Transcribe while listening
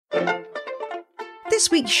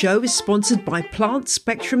This week's show is sponsored by Plant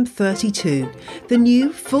Spectrum 32, the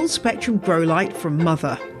new full-spectrum grow light from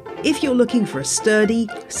Mother. If you're looking for a sturdy,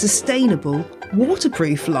 sustainable,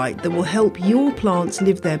 waterproof light that will help your plants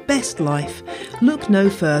live their best life, look no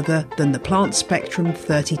further than the Plant Spectrum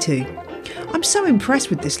 32. I'm so impressed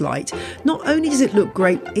with this light. Not only does it look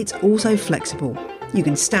great, it's also flexible. You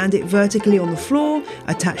can stand it vertically on the floor,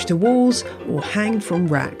 attached to walls, or hang from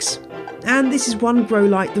racks. And this is one grow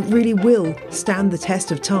light that really will stand the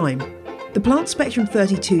test of time. The Plant Spectrum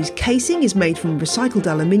 32's casing is made from recycled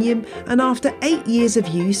aluminium, and after 8 years of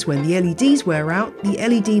use, when the LEDs wear out, the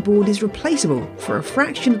LED board is replaceable for a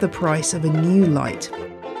fraction of the price of a new light.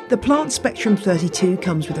 The Plant Spectrum 32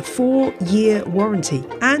 comes with a 4-year warranty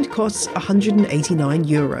and costs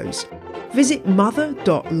 €189. Visit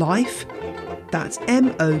mother.life, that's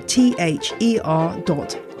mother.life,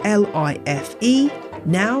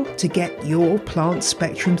 now to get your Plant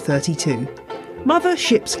Spectrum 32. Mother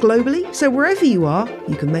ships globally, so wherever you are,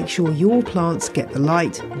 you can make sure your plants get the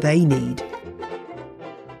light they need.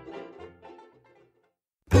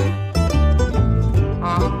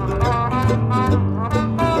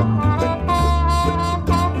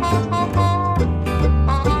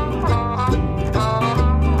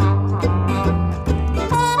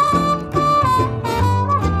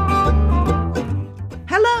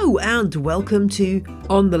 And welcome to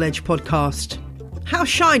On the Ledge podcast. How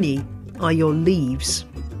shiny are your leaves?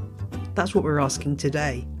 That's what we're asking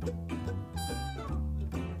today.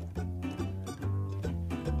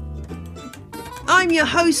 I'm your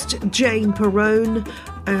host, Jane Perrone,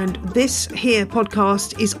 and this here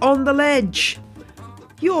podcast is On the Ledge,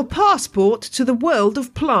 your passport to the world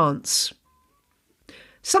of plants.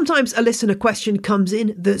 Sometimes a listener question comes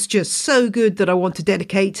in that's just so good that I want to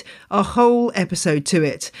dedicate a whole episode to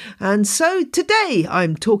it. And so today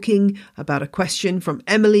I'm talking about a question from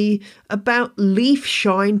Emily about leaf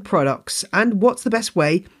shine products and what's the best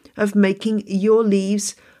way of making your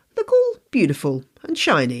leaves look all beautiful and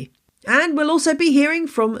shiny. And we'll also be hearing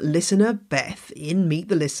from listener Beth in Meet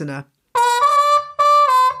the Listener.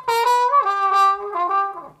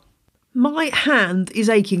 My hand is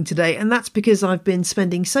aching today, and that's because I've been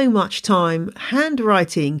spending so much time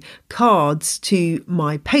handwriting cards to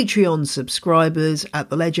my Patreon subscribers at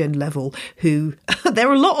the legend level who, there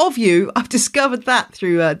are a lot of you. I've discovered that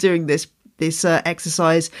through doing this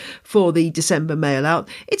exercise for the December mail out.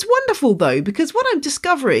 It's wonderful though, because what I'm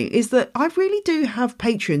discovering is that I really do have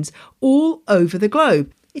patrons all over the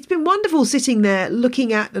globe. It's been wonderful sitting there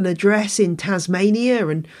looking at an address in Tasmania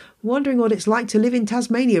and wondering what it's like to live in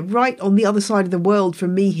Tasmania, right on the other side of the world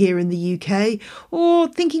from me here in the UK, or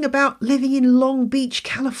thinking about living in Long Beach,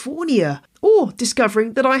 California, or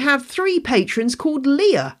discovering that I have 3 patrons called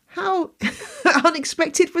Leah. How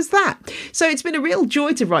unexpected was that? So it's been a real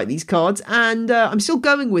joy to write these cards, and I'm still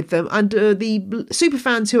going with them. And the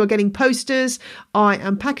superfans who are getting posters, I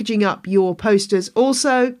am packaging up your posters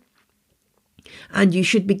also. And you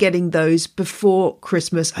should be getting those before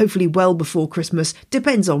Christmas, hopefully well before Christmas.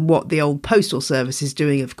 Depends on what the old postal service is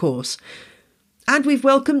doing, of course. And we've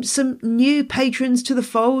welcomed some new patrons to the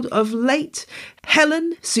fold of late.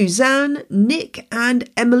 Helen, Suzanne, Nick and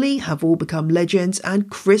Emily have all become legends, and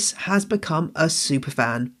Chris has become a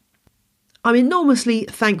superfan. I'm enormously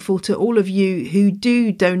thankful to all of you who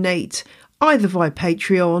do donate either via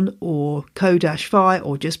Patreon or Ko-Fi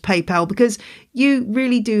or just PayPal, because you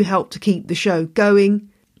really do help to keep the show going.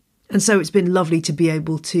 And so it's been lovely to be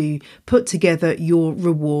able to put together your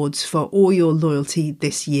rewards for all your loyalty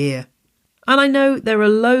this year. And I know there are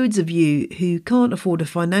loads of you who can't afford a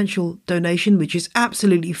financial donation, which is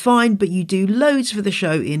absolutely fine, but you do loads for the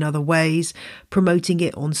show in other ways, promoting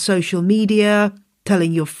it on social media,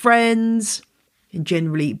 telling your friends, and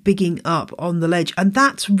generally bigging up On the Ledge. And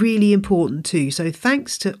that's really important too. So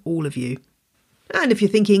thanks to all of you. And if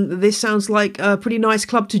you're thinking that this sounds like a pretty nice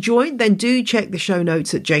club to join, then do check the show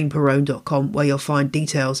notes at janeperrone.com, where you'll find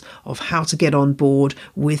details of how to get on board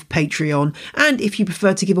with Patreon. And if you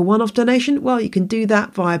prefer to give a one-off donation, well, you can do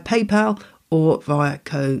that via PayPal or via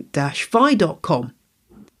ko-fi.com.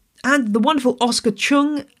 And the wonderful Oscar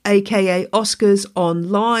Chung, aka Oscars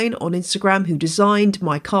Online on Instagram, who designed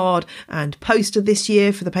my card and poster this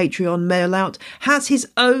year for the Patreon mail out, has his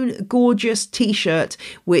own gorgeous t-shirt,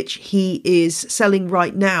 which he is selling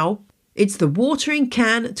right now. It's the Watering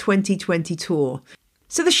Can 2020 tour.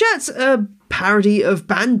 So the shirt's a parody of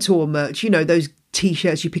band tour merch, you know, those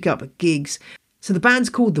t-shirts you pick up at gigs. So the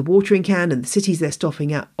band's called the Watering Can, and the cities they're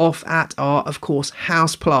stopping off at are, of course,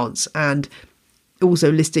 houseplants, and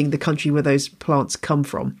also listing the country where those plants come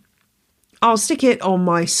from. I'll stick it on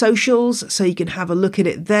my socials so you can have a look at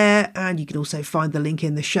it there, and you can also find the link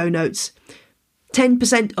in the show notes.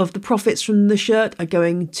 10% of the profits from the shirt are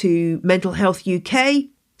going to Mental Health UK.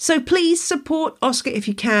 So please support Oscar if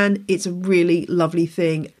you can. It's a really lovely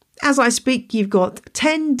thing. As I speak, you've got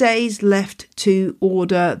 10 days left to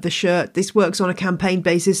order the shirt. This works on a campaign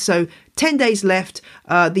basis, so 10 days left.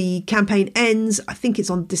 The campaign ends, I think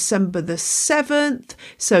it's on December the 7th.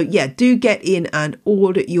 So yeah, do get in and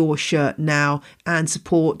order your shirt now and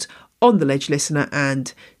support On The Ledge listener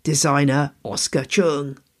and designer Oscar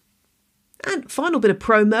Chung. And final bit of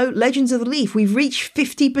promo, Legends of the Leaf. We've reached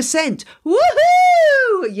 50%.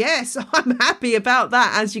 Woohoo! Yes, I'm happy about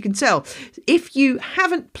that, as you can tell. If you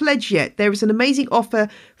haven't pledged yet, there is an amazing offer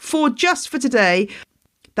for just for today.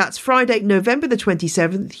 That's Friday, November the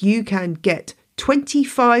 27th. You can get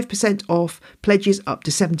 25% off pledges up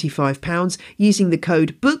to £75 using the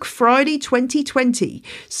code BOOKFRIDAY2020.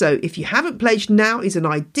 So if you haven't pledged, now is an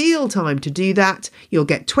ideal time to do that. You'll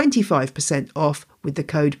get 25% off with the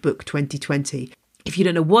code BOOK2020. If you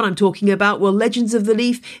don't know what I'm talking about, well, Legends of the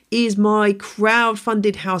Leaf is my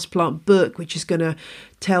crowd-funded houseplant book, which is going to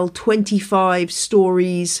tell 25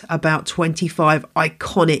 stories about 25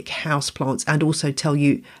 iconic houseplants and also tell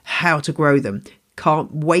you how to grow them.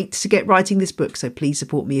 Can't wait to get writing this book, so please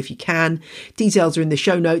support me if you can. Details are in the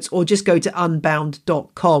show notes, or just go to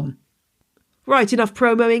unbound.com. Right, enough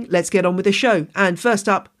promoing, let's get on with the show. And first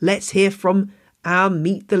up, let's hear from our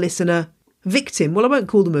Meet the Listener victim. Well, I won't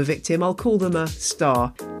call them a victim, I'll call them a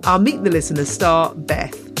star. Our Meet the Listener star,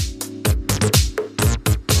 Beth.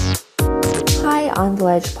 Hi, On The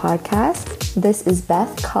Ledge podcast. This is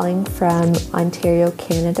Beth calling from Ontario,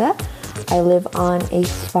 Canada. I live on a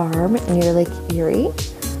farm near Lake Erie,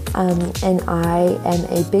 and I am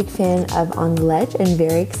a big fan of On The Ledge and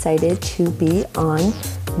very excited to be on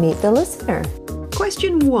Meet the Listener.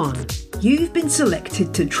 Question 1. You've been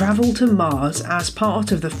selected to travel to Mars as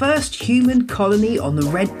part of the first human colony on the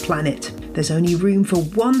Red Planet. There's only room for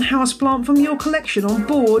one houseplant from your collection on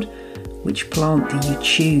board. Which plant do you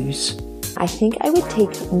choose? I think I would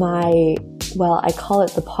take I call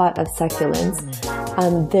it the pot of succulents.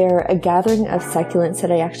 They're a gathering of succulents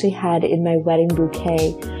that I actually had in my wedding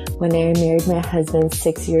bouquet when I married my husband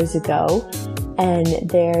 6 years ago. And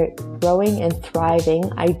they're growing and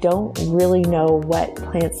thriving. I don't really know what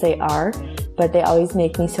plants they are, but they always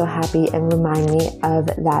make me so happy and remind me of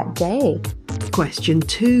that day. Question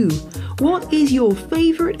 2. What is your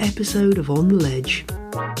favourite episode of On The Ledge?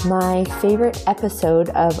 My favorite episode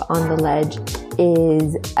of On The Ledge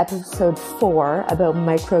is episode 4 about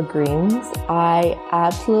microgreens. I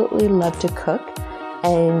absolutely love to cook,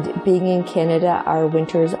 and being in Canada, our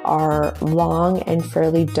winters are long and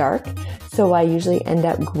fairly dark, so I usually end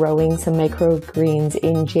up growing some microgreens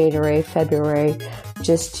in January, February,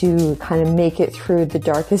 just to kind of make it through the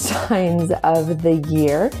darkest times of the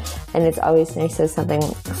year. And it's always nice to have something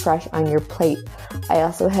fresh on your plate. I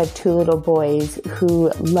also have 2 little boys who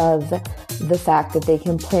love the fact that they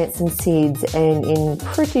can plant some seeds and in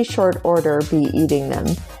pretty short order be eating them.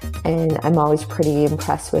 And I'm always pretty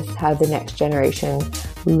impressed with how the next generation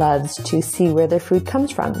loves to see where their food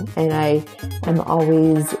comes from. And I am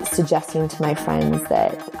always suggesting to my friends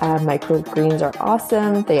that microgreens are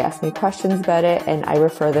awesome. They ask me questions about it, and I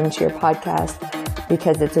refer them to your podcast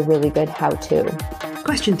because it's a really good how-to.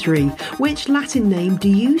 Question 3. Which Latin name do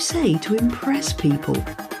you say to impress people?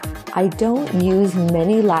 I don't use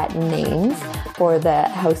many Latin names for the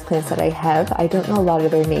houseplants that I have. I don't know a lot of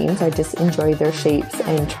their names. I just enjoy their shapes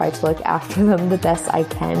and try to look after them the best I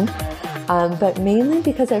can. But mainly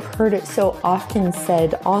because I've heard it so often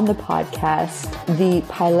said on the podcast, the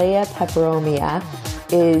Pilea peperomia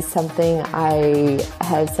is something I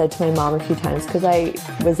have said to my mom a few times because I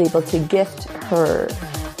was able to gift her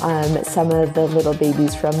some of the little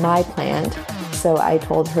babies from my plant. So I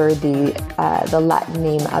told her the Latin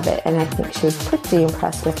name of it, and I think she was pretty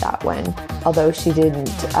impressed with that one, although she didn't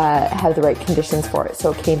have the right conditions for it,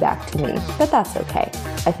 so it came back to me. But that's okay.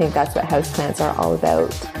 I think that's what houseplants are all about.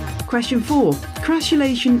 Question 4.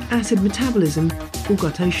 Crassulacean acid metabolism or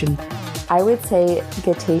guttation? I would say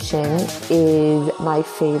guttation is my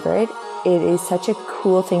favorite. It is such a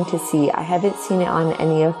cool thing to see. I haven't seen it on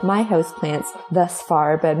any of my houseplants thus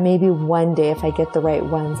far, but maybe one day if I get the right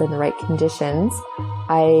ones and the right conditions.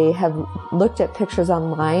 I have looked at pictures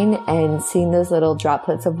online and seen those little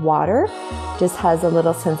droplets of water. Just has a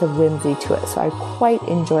little sense of whimsy to it, so I quite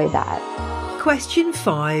enjoy that. Question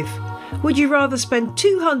 5. Would you rather spend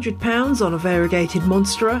 £200 on a variegated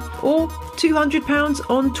monstera or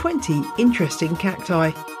 £200 on 20 interesting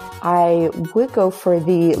cacti? I would go for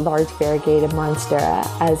the large variegated Monstera,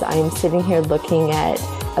 as I'm sitting here looking at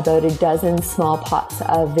about a dozen small pots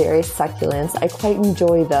of various succulents. I quite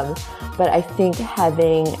enjoy them, but I think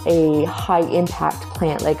having a high impact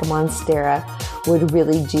plant like a Monstera would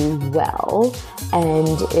really do well,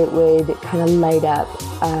 and it would kind of light up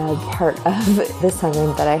part of the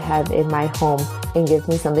sunroom that I have in my home and give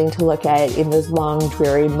me something to look at in those long,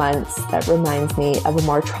 dreary months that reminds me of a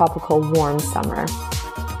more tropical, warm summer.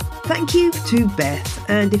 Thank you to Beth,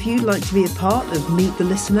 and if you'd like to be a part of Meet the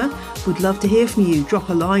Listener, we'd love to hear from you. Drop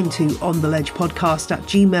a line to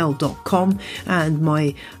ontheledgepodcast@gmail.com, and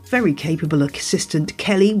my very capable assistant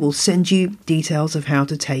Kelly will send you details of how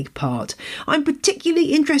to take part. I'm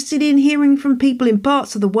particularly interested in hearing from people in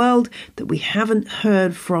parts of the world that we haven't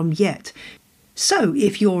heard from yet. So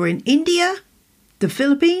if you're in India, the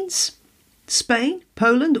Philippines, Spain,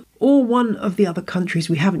 Poland, or one of the other countries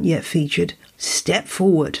we haven't yet featured, step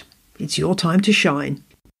forward. It's your time to shine.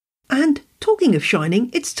 And talking of shining,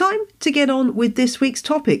 it's time to get on with this week's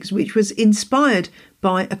topics, which was inspired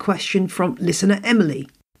by a question from listener Emily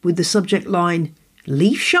with the subject line,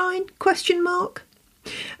 "Leaf shine?" ?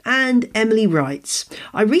 And Emily writes,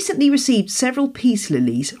 I recently received several peace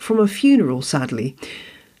lilies from a funeral, sadly.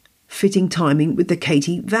 Fitting timing with the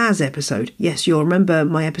Katie Vaz episode. Yes, you'll remember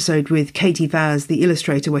my episode with Katie Vaz, the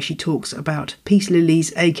illustrator, where she talks about peace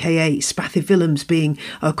lilies, aka spathiphyllums, being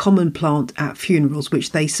a common plant at funerals,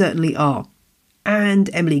 which they certainly are. And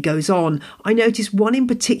Emily goes on, I noticed one in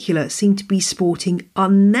particular seemed to be sporting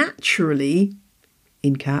unnaturally,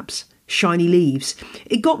 in caps, shiny leaves.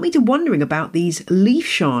 It got me to wondering about these leaf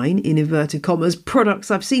shine, in inverted commas, products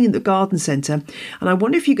I've seen in the garden centre, and I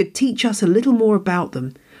wonder if you could teach us a little more about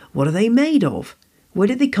them. What are they made of? Where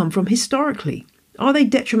did they come from historically? Are they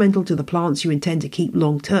detrimental to the plants you intend to keep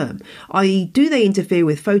long term? I.e., do they interfere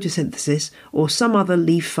with photosynthesis or some other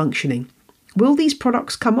leaf functioning? Will these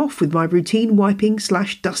products come off with my routine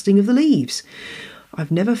wiping/dusting of the leaves?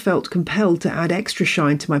 I've never felt compelled to add extra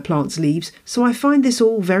shine to my plant's leaves, so I find this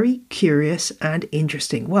all very curious and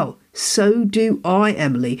interesting. Well, so do I,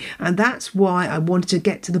 Emily, and that's why I wanted to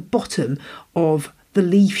get to the bottom of the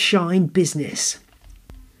leaf shine business.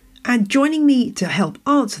 And joining me to help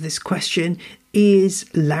answer this question is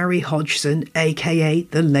Larry Hodgson, aka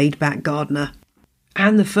the Laid Back Gardener.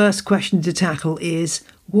 And the first question to tackle is,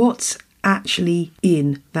 what's actually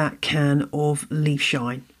in that can of leaf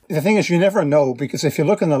shine? The thing is, you never know, because if you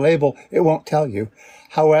look on the label, it won't tell you.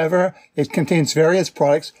 However, it contains various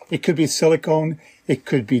products. It could be silicone. It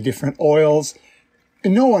could be different oils.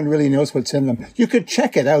 And no one really knows what's in them. You could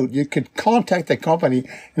check it out. You could contact the company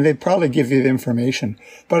and they'd probably give you the information.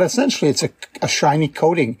 But essentially, it's a shiny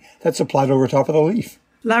coating that's applied over top of the leaf.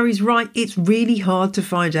 Larry's right. It's really hard to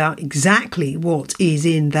find out exactly what is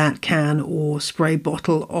in that can or spray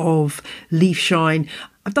bottle of leaf shine.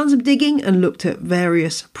 I've done some digging and looked at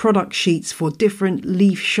various product sheets for different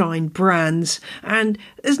leaf shine brands, and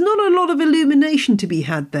there's not a lot of illumination to be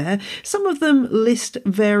had there. Some of them list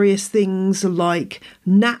various things like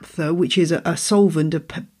naphtha, which is a solvent, a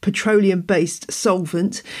petroleum-based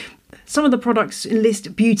solvent. Some of the products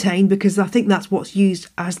list butane because I think that's what's used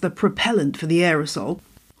as the propellant for the aerosol,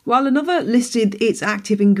 while another listed its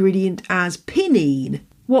active ingredient as pinene.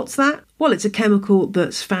 What's that? Well, it's a chemical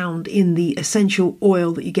that's found in the essential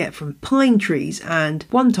oil that you get from pine trees, and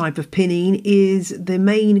one type of pinene is the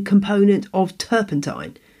main component of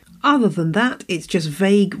turpentine. Other than that, it's just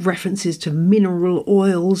vague references to mineral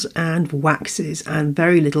oils and waxes and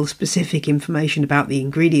very little specific information about the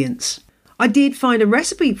ingredients. I did find a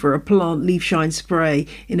recipe for a plant leaf shine spray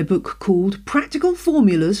in a book called Practical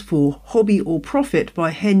Formulas for Hobby or Profit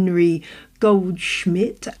by Henry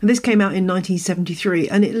Goldschmidt. This came out in 1973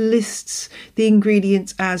 and it lists the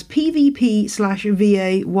ingredients as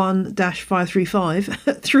PVP/VA1-535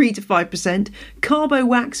 at 3 to 5%, Carbo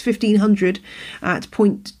Wax 1500 at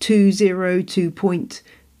 0.20 to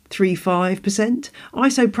 0.35%,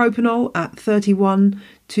 isopropanol at 31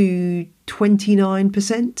 to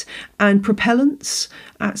 29%, and propellants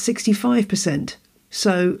at 65%.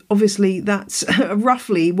 So obviously that's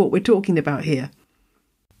roughly what we're talking about here.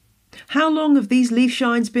 How long have these leaf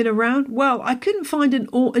shines been around? Well, I couldn't find an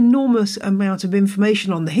enormous amount of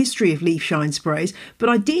information on the history of leaf shine sprays, but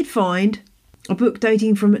I did find a book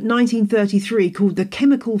dating from 1933 called The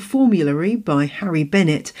Chemical Formulary by Harry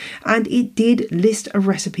Bennett, and it did list a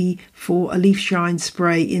recipe for a leaf shine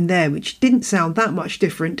spray in there, which didn't sound that much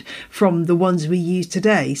different from the ones we use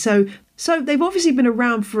today. So they've obviously been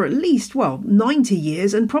around for at least, 90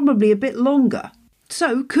 years and probably a bit longer.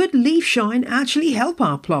 So could leaf shine actually help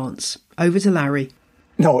our plants? Over to Larry.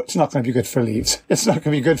 No, it's not going to be good for leaves. It's not going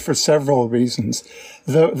to be good for several reasons.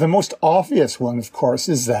 The most obvious one, of course,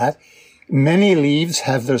 is that many leaves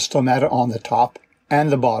have their stomata on the top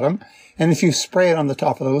and the bottom. And if you spray it on the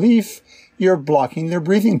top of the leaf, you're blocking their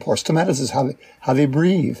breathing pores. Stomatas is how they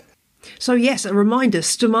breathe. So yes, a reminder,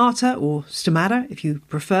 stomata, or stomata if you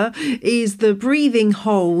prefer, is the breathing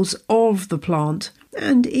holes of the plant.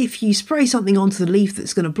 And if you spray something onto the leaf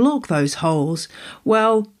that's going to block those holes,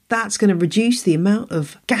 well, that's going to reduce the amount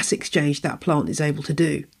of gas exchange that plant is able to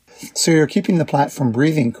do. So you're keeping the plant from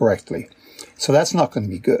breathing correctly. So that's not going to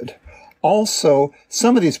be good. Also,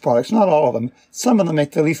 some of these products, not all of them, some of them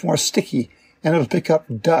make the leaf more sticky and it'll pick up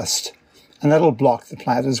dust and that'll block the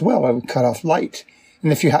plant as well. It'll cut off light.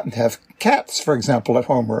 And if you happen to have cats, for example, at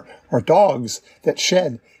home or dogs that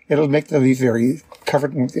shed, it'll make the leaf very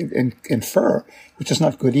covered in fur, which is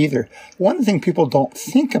not good either. One thing people don't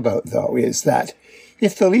think about, though, is that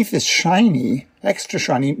if the leaf is shiny, extra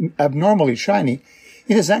shiny, abnormally shiny,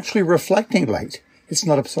 it is actually reflecting light. It's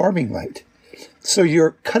not absorbing light. So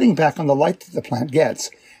you're cutting back on the light that the plant gets.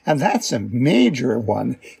 And that's a major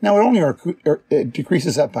one. Now, it only it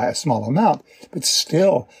decreases that by a small amount, but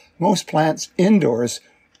still, most plants indoors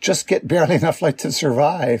just get barely enough light to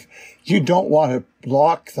survive. You don't want to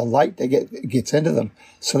block the light that gets into them.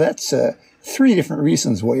 So that's 3 different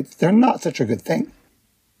reasons why they're not such a good thing.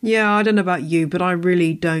 Yeah, I don't know about you, but I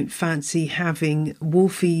really don't fancy having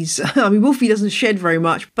Wolfie's. I mean, Wolfie doesn't shed very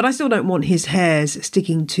much, but I still don't want his hairs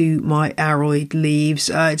sticking to my aroid leaves.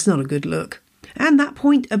 It's not a good look. And that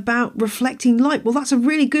point about reflecting light, well, that's a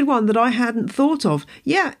really good one that I hadn't thought of.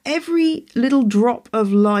 Yeah, every little drop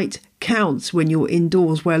of light counts when you're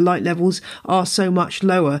indoors where light levels are so much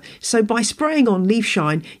lower. So by spraying on leaf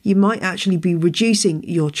shine, you might actually be reducing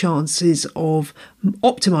your chances of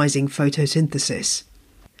optimizing photosynthesis.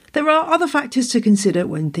 There are other factors to consider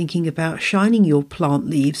when thinking about shining your plant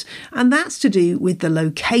leaves, and that's to do with the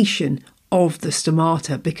location of the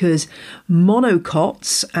stomata, because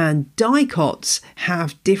monocots and dicots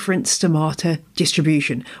have different stomata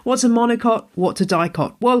distribution. What's a monocot? What's a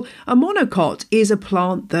dicot? Well, a monocot is a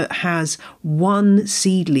plant that has one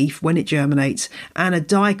seed leaf when it germinates, and a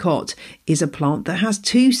dicot is a plant that has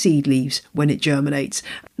 2 seed leaves when it germinates.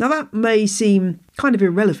 Now that may seem kind of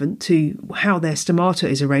irrelevant to how their stomata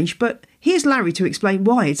is arranged, but here's Larry to explain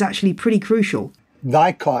why it's actually pretty crucial.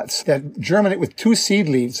 Dicots that germinate with 2 seed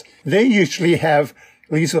leaves, they usually have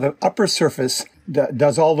leaves with an upper surface that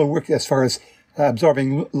does all the work as far as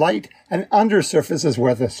absorbing light, and under surface is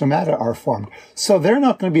where the stomata are formed. So they're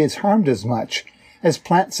not going to be as harmed as much as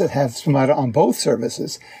plants that have stomata on both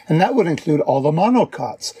surfaces. And that would include all the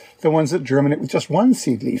monocots, the ones that germinate with just 1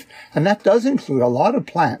 seed leaf. And that does include a lot of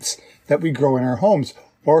plants that we grow in our homes.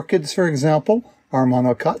 Orchids, for example, are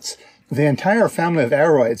monocots. The entire family of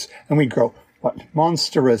aroids, and we grow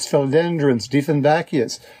monsteras, philodendrons,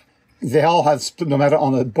 dieffenbachias. They all have stomata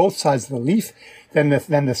on both sides of the leaf. Then the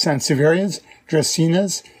sansevierias,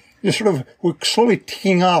 dracaenas. We're slowly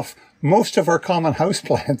ticking off most of our common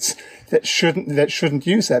houseplants that shouldn't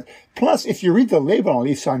use that. Plus, if you read the label on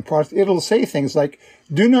leaf shine products, it'll say things like,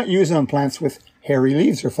 do not use on plants with hairy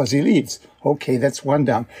leaves or fuzzy leaves. Okay, that's one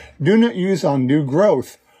down. Do not use on new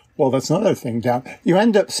growth. Well, that's another thing down. You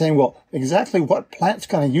end up saying, well, exactly what plant's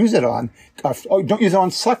going to use it on? Oh, don't use it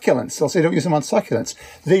on succulents. They'll say don't use them on succulents.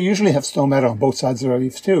 They usually have stomata on both sides of their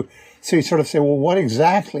leaves too. So you sort of say, well, what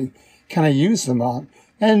exactly can I use them on?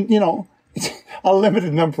 And, a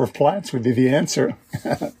limited number of plants would be the answer.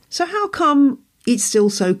 So how come it's still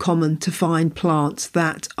so common to find plants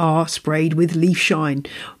that are sprayed with leaf shine,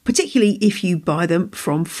 particularly if you buy them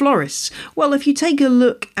from florists? Well, if you take a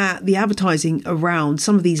look at the advertising around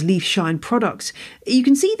some of these leaf shine products, you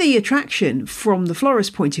can see the attraction from the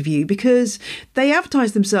florist point of view, because they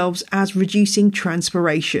advertise themselves as reducing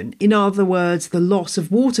transpiration. In other words, the loss of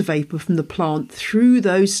water vapour from the plant through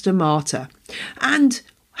those stomata. And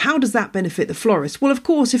how does that benefit the florist? Well, of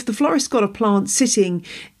course, if the florist got a plant sitting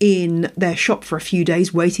in their shop for a few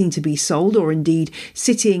days waiting to be sold, or indeed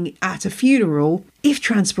sitting at a funeral, if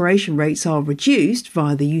transpiration rates are reduced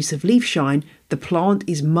via the use of leaf shine, the plant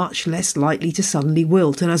is much less likely to suddenly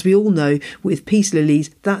wilt. And as we all know, with peace lilies,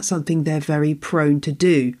 that's something they're very prone to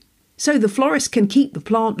do. So the florist can keep the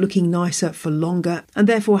plant looking nicer for longer and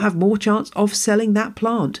therefore have more chance of selling that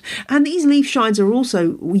plant. And these leaf shines are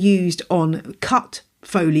also used on cut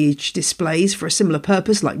foliage displays for a similar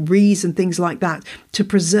purpose, like wreaths and things like that, to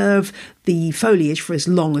preserve the foliage for as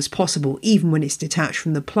long as possible, even when it's detached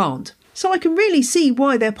from the plant. So I can really see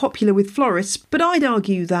why they're popular with florists, but I'd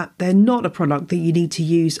argue that they're not a product that you need to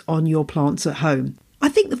use on your plants at home. I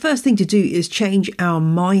think the first thing to do is change our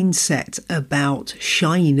mindset about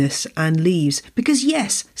shininess and leaves, because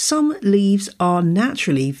yes, some leaves are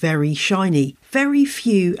naturally very shiny. Very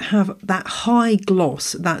few have that high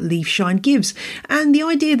gloss that leaf shine gives, and the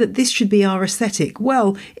idea that this should be our aesthetic,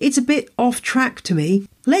 well, it's a bit off track to me.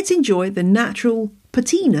 Let's enjoy the natural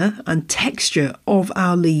patina and texture of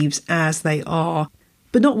our leaves as they are,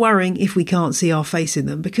 but not worrying if we can't see our face in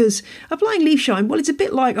them, because applying leaf shine, well, it's a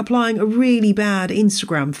bit like applying a really bad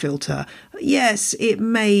Instagram filter. Yes, it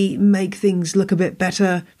may make things look a bit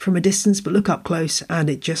better from a distance, but look up close and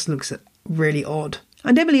it just looks really odd.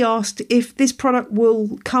 And Emily asked if this product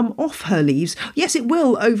will come off her leaves. Yes, it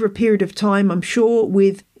will over a period of time, I'm sure.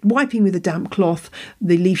 With wiping with a damp cloth,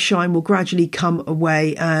 the leaf shine will gradually come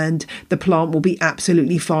away and the plant will be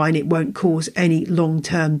absolutely fine. It won't cause any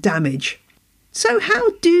long-term damage. So how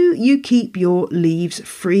do you keep your leaves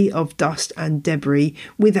free of dust and debris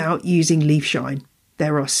without using leaf shine?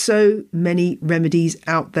 There are so many remedies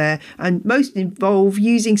out there, and most involve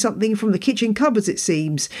using something from the kitchen cupboards, it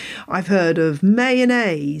seems. I've heard of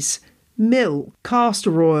mayonnaise, milk,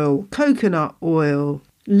 castor oil, coconut oil,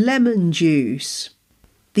 lemon juice,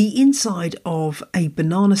 the inside of a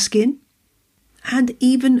banana skin, and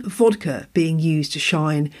even vodka being used to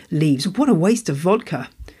shine leaves. What a waste of vodka.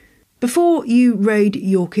 Before you raid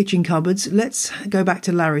your kitchen cupboards, let's go back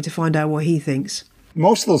to Larry to find out what he thinks.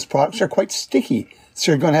 Most of those products are quite sticky,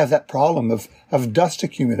 so you're going to have that problem of dust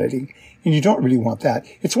accumulating, and you don't really want that.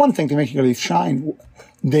 It's one thing to make your leaf shine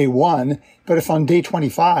day 1, but if on day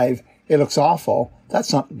 25 it looks awful,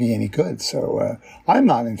 that's not be any good. So I'm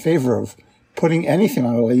not in favor of putting anything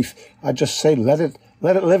on a leaf. I just say let it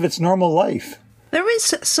live its normal life. There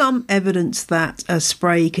is some evidence that a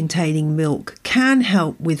spray containing milk can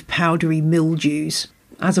help with powdery mildews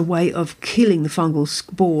as a way of killing the fungal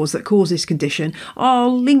spores that cause this condition.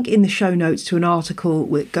 I'll link in the show notes to an article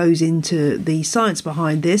that goes into the science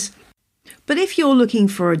behind this. But if you're looking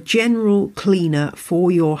for a general cleaner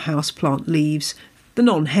for your houseplant leaves, the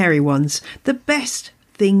non-hairy ones, the best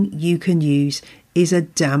thing you can use is a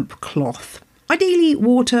damp cloth. Ideally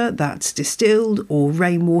water that's distilled or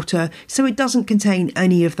rainwater, so it doesn't contain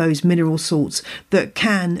any of those mineral salts that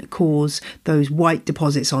can cause those white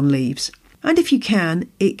deposits on leaves. And if you can,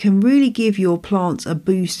 it can really give your plants a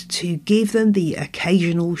boost to give them the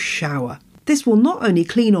occasional shower. This will not only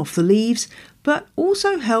clean off the leaves, but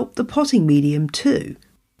also help the potting medium too.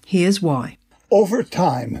 Here's why. Over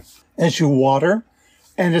time, as you water,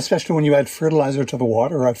 and especially when you add fertilizer to the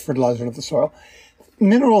water or add fertilizer to the soil,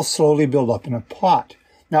 minerals slowly build up in a pot.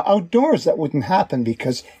 Now, outdoors, that wouldn't happen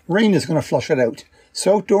because rain is going to flush it out.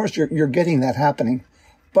 So outdoors, you're getting that happening.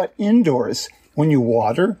 But indoors, when you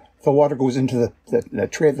water, the water goes into the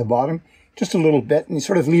tray at the bottom just a little bit, and you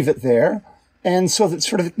sort of leave it there. And so that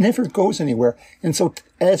sort of it never goes anywhere. And so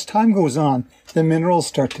as time goes on, the minerals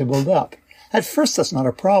start to build up. At first, that's not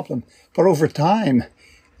a problem. But over time,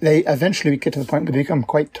 they eventually get to the point where they become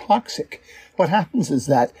quite toxic. What happens is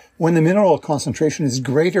that when the mineral concentration is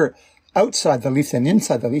greater outside the leaf than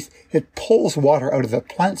inside the leaf, it pulls water out of the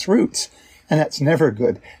plant's roots, and that's never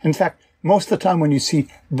good. In fact, most of the time when you see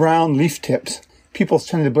brown leaf tips, people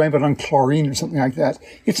tend to blame it on chlorine or something like that.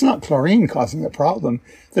 It's not chlorine causing the problem.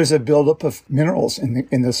 There's a buildup of minerals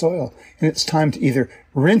in the soil, and it's time to either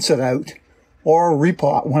rinse it out or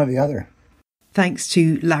repot, one or the other. Thanks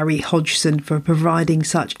to Larry Hodgson for providing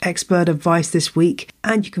such expert advice this week.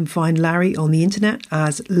 And you can find Larry on the internet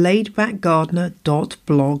as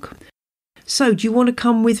laidbackgardener.blog. So, do you want to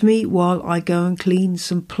come with me while I go and clean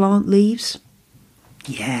some plant leaves?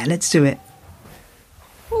 Yeah, let's do it.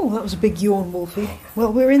 Oh, that was a big yawn, Wolfie.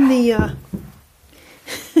 Well, we're in the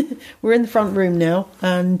we're in the front room now,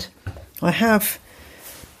 and I have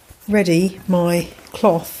ready my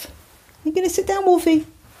cloth. You going to sit down, Wolfie?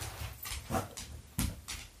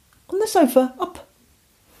 On the sofa, up.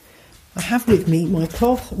 I have with me my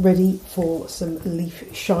cloth ready for some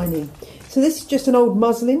leaf shining. So this is just an old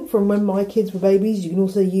muslin from when my kids were babies. You can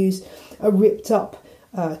also use a ripped up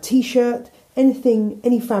t-shirt,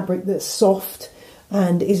 any fabric that's soft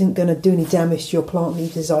and isn't going to do any damage to your plant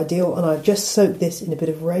leaves is ideal. And I've just soaked this in a bit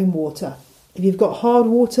of rainwater. If you've got hard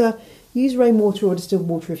water, use rainwater or distilled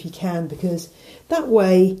water if you can, because that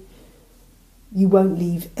way you won't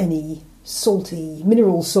leave any salty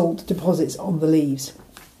mineral salt deposits on the leaves.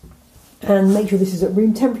 And make sure this is at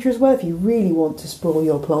room temperature as well if you really want to spoil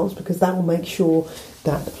your plants, because that will make sure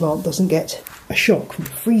that the plant doesn't get a shock from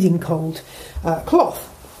freezing cold cloth.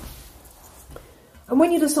 And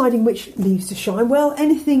when you're deciding which leaves to shine, well,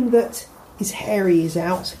 anything that is hairy is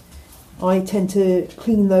out. I tend to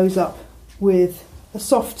clean those up with a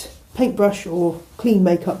soft paintbrush or clean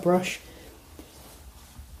makeup brush.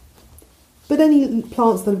 but any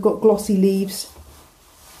plants that have got glossy leaves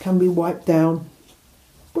can be wiped down.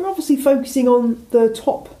 We're obviously focusing on the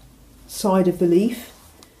top side of the leaf.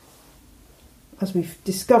 As we've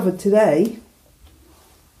discovered today,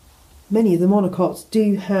 many of the monocots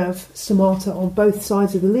do have stomata on both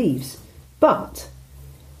sides of the leaves, but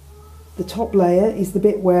the top layer is the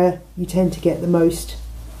bit where you tend to get the most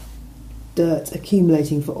dirt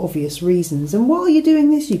accumulating for obvious reasons. And while you're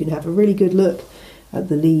doing this, you can have a really good look at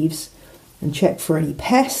the leaves and check for any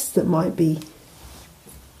pests that might be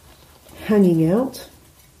hanging out.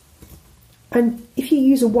 And if you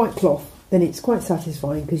use a white cloth, then it's quite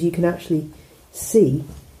satisfying because you can actually see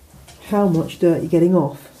how much dirt you're getting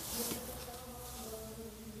off.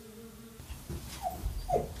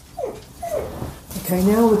 Okay,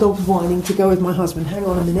 now the dog's whining to go with my husband. Hang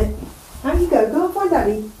on a minute. How you go? Go and find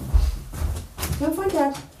Daddy. Go and find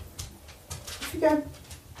Dad. Off you go.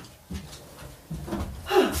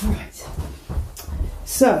 Right.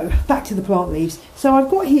 So, back to the plant leaves. So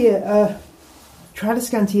I've got here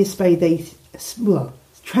Tradescantia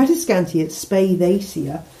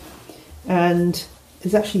spadacea, and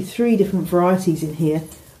there's actually 3 different varieties in here.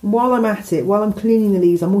 And while I'm at it, while I'm cleaning the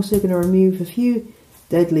leaves, I'm also going to remove a few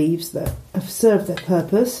dead leaves that have served their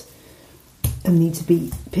purpose and need to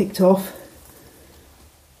be picked off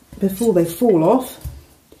before they fall off.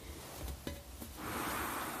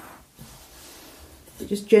 But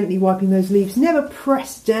just gently wiping those leaves. Never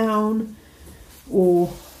press down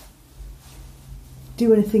or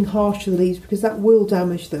do anything harsh to the leaves because that will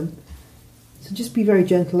damage them. So just be very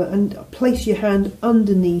gentle and place your hand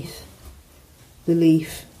underneath the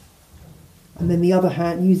leaf, and then the other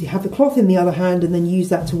hand, have the cloth in the other hand and then use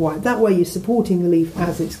that to wipe. That way you're supporting the leaf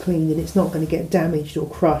as it's cleaned and it's not going to get damaged or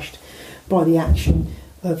crushed by the action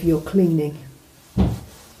of your cleaning.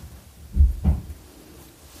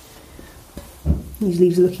 These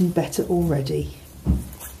leaves are looking better already.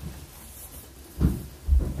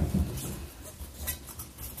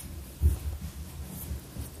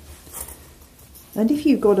 And if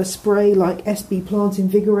you've got a spray like SB Plant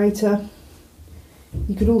Invigorator,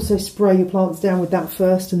 you could also spray your plants down with that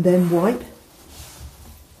first and then wipe.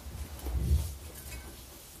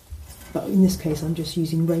 But in this case I'm just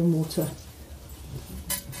using rainwater.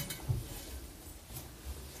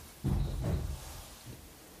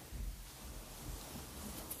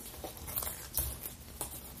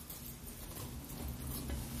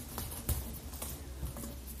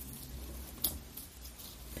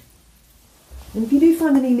 And if you do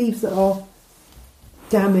find any leaves that are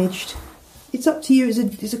damaged, it's up to you.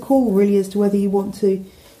 It's a call really as to whether you want to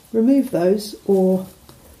remove those or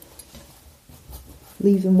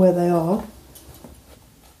leave them where they are.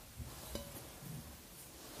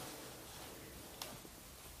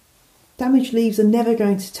 Damaged leaves are never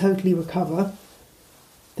going to totally recover.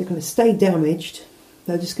 They're going to stay damaged.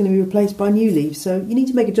 They're just going to be replaced by new leaves. So you need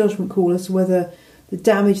to make a judgment call as to whether the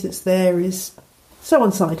damage that's there is so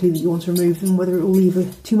unsightly that you want to remove them, whether it will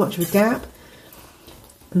leave too much of a gap.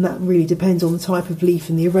 And that really depends on the type of leaf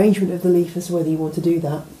and the arrangement of the leaf as to whether you want to do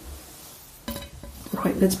that.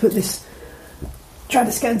 Right, let's put this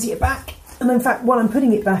Tradescantia back. And in fact, while I'm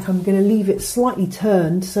putting it back, I'm going to leave it slightly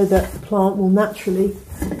turned so that the plant will naturally,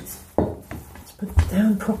 let's put it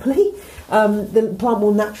down properly, the plant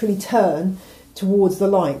will naturally turn towards the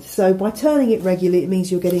light. So by turning it regularly, it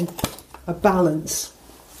means you're getting a balance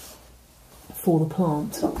for the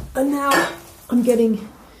plant. And now I'm getting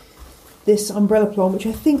this umbrella plant, which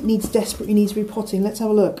I think desperately needs repotting. Let's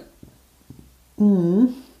have a look.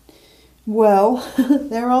 Well,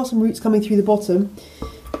 there are some roots coming through the bottom.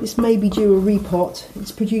 This may be due a repot.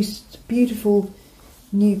 It's produced beautiful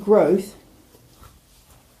new growth,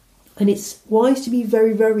 and it's wise to be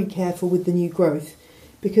very, very careful with the new growth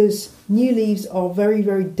because new leaves are very,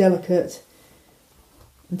 very delicate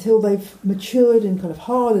until they've matured and kind of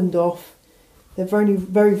hardened off. They're very,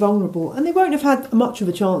 very vulnerable, and they won't have had much of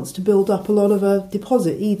a chance to build up a lot of a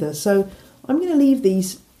deposit either. So I'm going to leave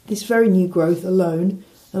this very new growth alone.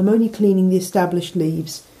 I'm only cleaning the established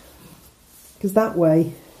leaves because that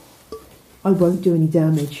way I won't do any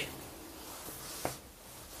damage.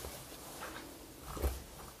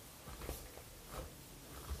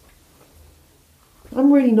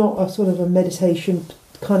 I'm really not a sort of a meditation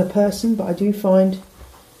kind of person, but I do find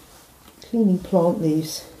cleaning plant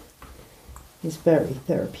leaves is very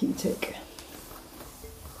therapeutic.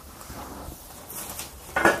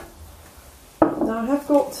 Now I have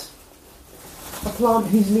got a plant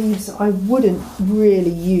whose leaves I wouldn't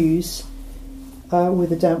really use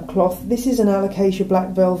with a damp cloth. This is an Alocasia Black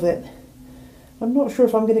Velvet. I'm not sure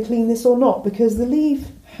if I'm going to clean this or not because the leaf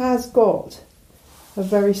has got a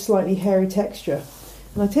very slightly hairy texture.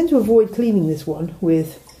 And I tend to avoid cleaning this one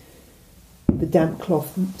with the damp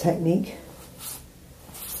cloth technique.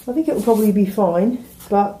 I think it will probably be fine,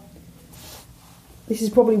 but this is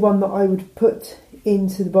probably one that I would put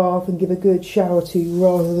into the bath and give a good shower to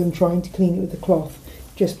rather than trying to clean it with the cloth,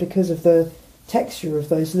 just because of the texture of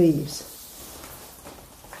those leaves.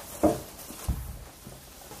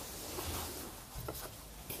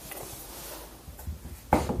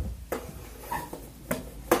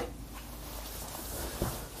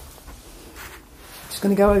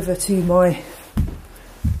 Going to go over to my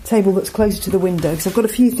table that's closer to the window because I've got a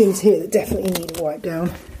few things here that definitely need a wipe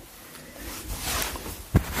down.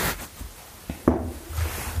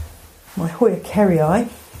 My Hoya Kerrii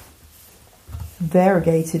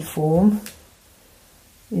variegated form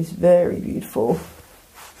is very beautiful.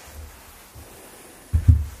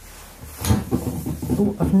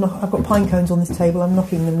 Ooh, I've got pine cones on this table, I'm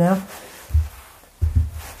knocking them now.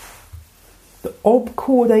 The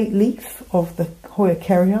obcordate leaf of the Hoya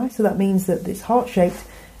Kerrii, so that means that it's heart-shaped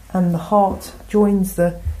and the heart joins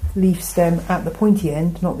the leaf stem at the pointy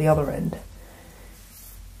end, not the other end.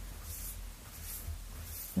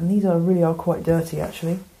 And these really are quite dirty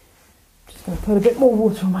actually. Just going to put a bit more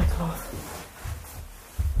water on my cloth.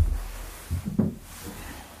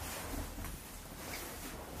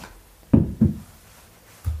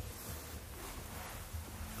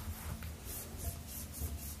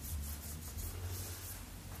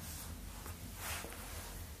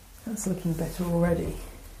 That's looking better already.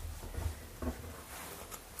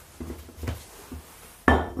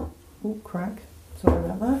 Oh, crack. Sorry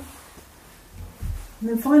about that. And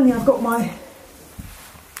then finally I've got my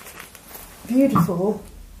beautiful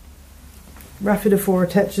Rhaphidophora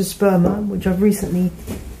tetrasperma, which I've recently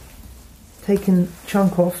taken a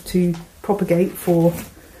chunk off to propagate for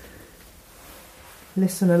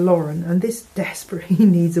Listener Lauren, and this desperately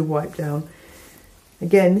needs a wipe down.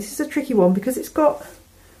 Again, this is a tricky one because it's got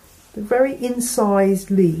the very incised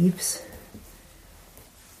leaves.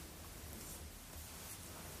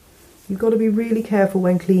 You've got to be really careful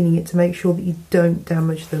when cleaning it to make sure that you don't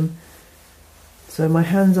damage them. So my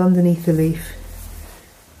hand's underneath the leaf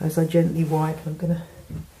as I gently wipe. I'm going to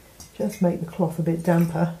just make the cloth a bit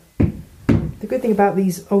damper. The good thing about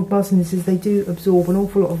these old muslins is they do absorb an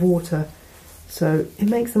awful lot of water, so it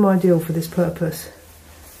makes them ideal for this purpose.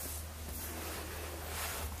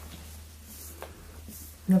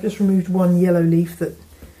 I've just removed one yellow leaf that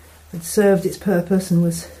had served its purpose and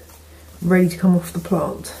was ready to come off the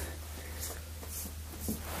plant.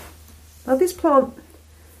 Now this plant's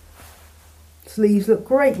leaves look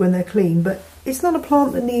great when they're clean, but it's not a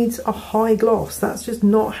plant that needs a high gloss. That's just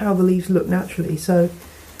not how the leaves look naturally. So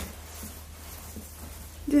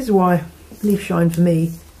this is why leaf shine for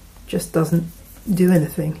me just doesn't do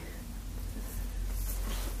anything.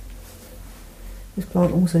 This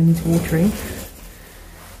plant also needs watering.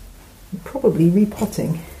 Probably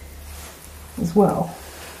repotting as well.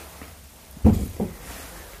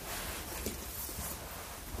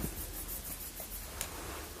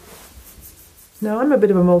 Now I'm a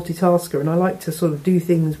bit of a multitasker and I like to sort of do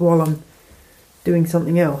things while I'm doing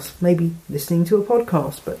something else, maybe listening to a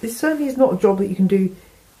podcast, but this certainly is not a job that you can do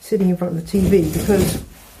sitting in front of the TV because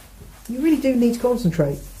you really do need to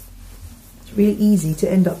concentrate. It's really easy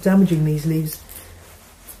to end up damaging these leaves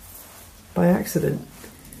by accident.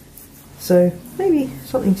 So maybe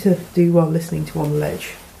something to do while listening to On the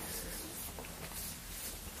Ledge.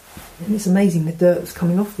 And it's amazing the dirt that's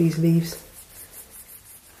coming off these leaves.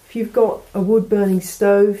 If you've got a wood burning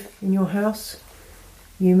stove in your house,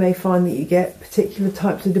 you may find that you get particular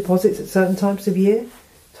types of deposits at certain times of year,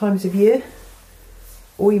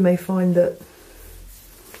 or you may find that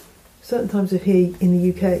certain times of year in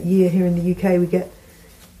the UK we get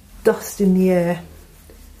dust in the air,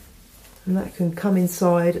 and that can come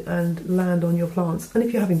inside and land on your plants. And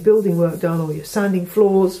if you're having building work done or you're sanding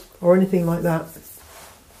floors or anything like that,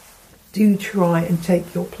 do try and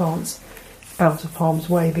take your plants out of harm's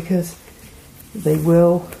way because they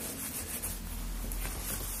will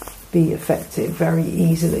be affected very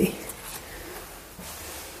easily.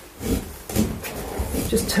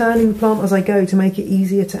 Just turning the plant as I go to make it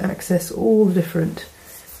easier to access all the different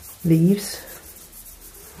leaves.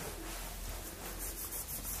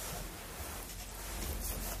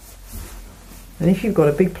 And if you've got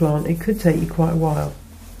a big plant, it could take you quite a while.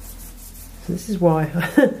 So this is why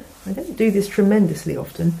I don't do this tremendously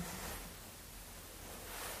often.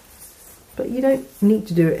 But you don't need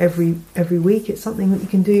to do it every week. It's something that you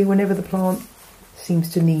can do whenever the plant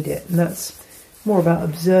seems to need it. And that's more about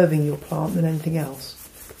observing your plant than anything else.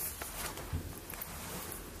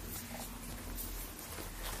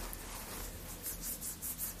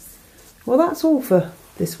 Well, that's all for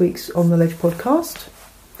this week's On the Ledge podcast.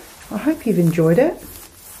 I hope you've enjoyed it,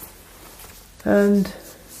 and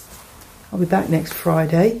I'll be back next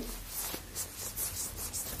Friday.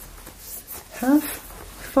 Have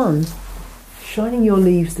fun shining your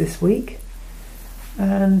leaves this week,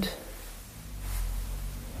 and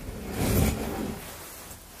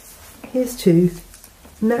here's to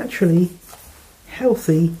naturally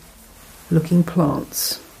healthy looking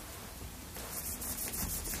plants.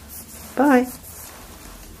 Bye.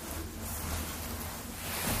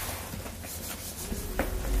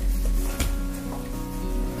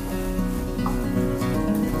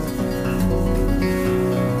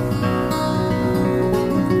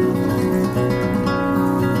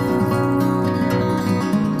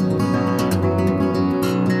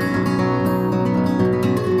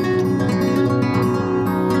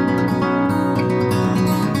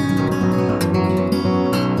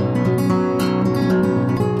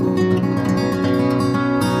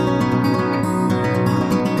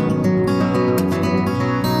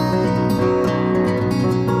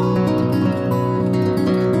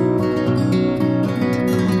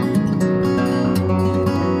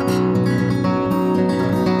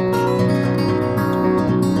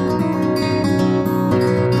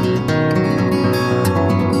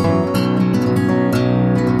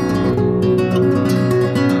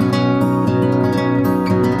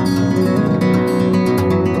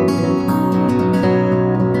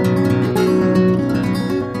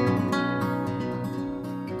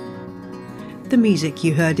 The music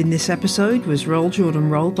you heard in this episode was Roll Jordan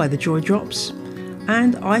Roll by the Joy Drops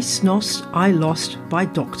and I Snost, I Lost by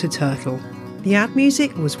Dr. Turtle. The ad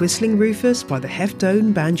music was Whistling Rufus by the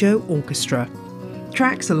Heftone Banjo Orchestra.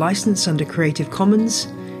 Tracks are licensed under Creative Commons.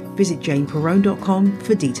 Visit janeperrone.com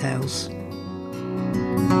for details.